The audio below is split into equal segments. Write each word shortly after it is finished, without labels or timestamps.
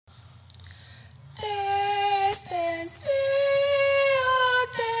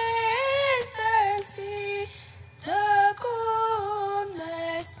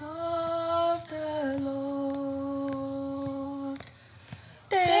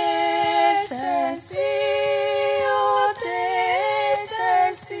and see, oh, taste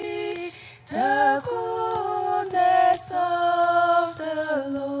and see the goodness of the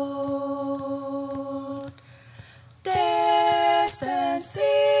Lord. Taste and see,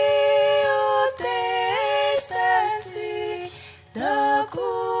 oh, taste and see the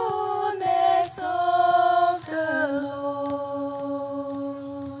goodness of the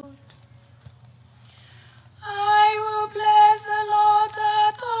Lord. I will bless the Lord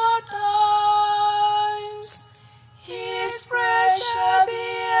at all times. His praise shall be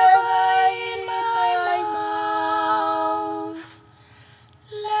ever in my mouth.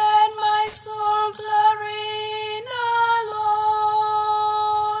 Let my soul glory in the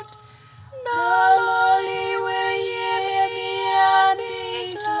Lord. The lowly will hear me and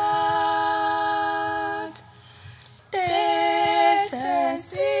be glad. Taste and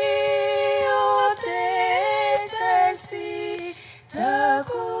see, oh, taste and see the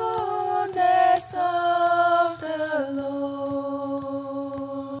goodness of the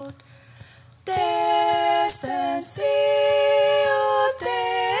Lord. Taste and see, oh,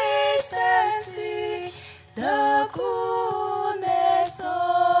 taste and see the goodness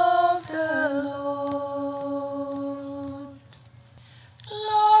of the Lord.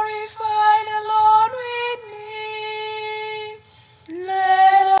 Glorify the Lord with me.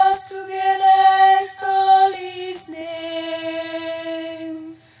 Let us together extol his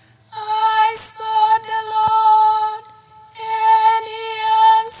name. I sought the Lord, and he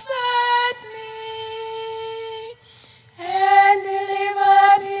answered me, and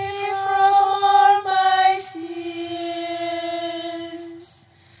delivered me from all my fears.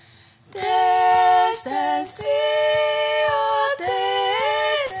 Taste and see, oh,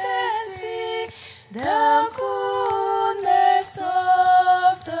 taste and see the goodness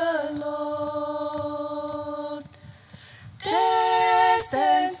of the Lord. Taste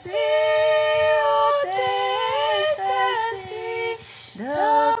and see, oh, taste and see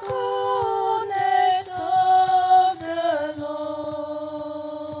the goodness of the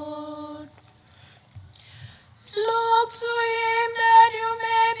Lord. Look to him that you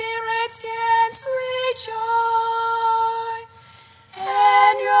may be radiant with joy,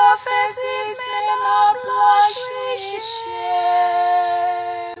 and your faces may not blush with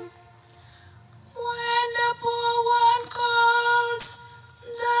shame. When the poor one calls,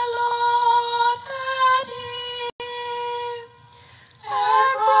 the Lord heard him,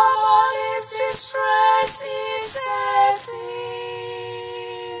 and from all his distress he sets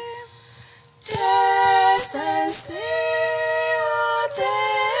him. Taste and see, oh,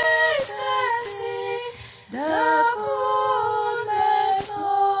 taste and see the goodness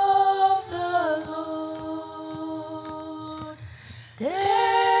of the Lord.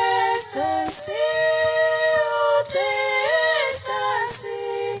 Taste and see, oh, taste and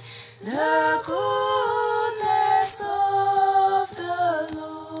see the goodness of the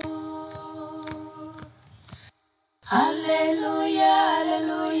Lord. Alleluia,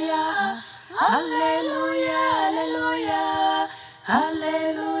 alleluia. Alleluia, alleluia,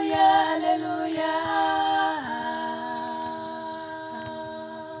 alleluia, alleluia.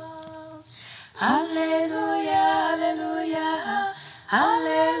 Alleluia.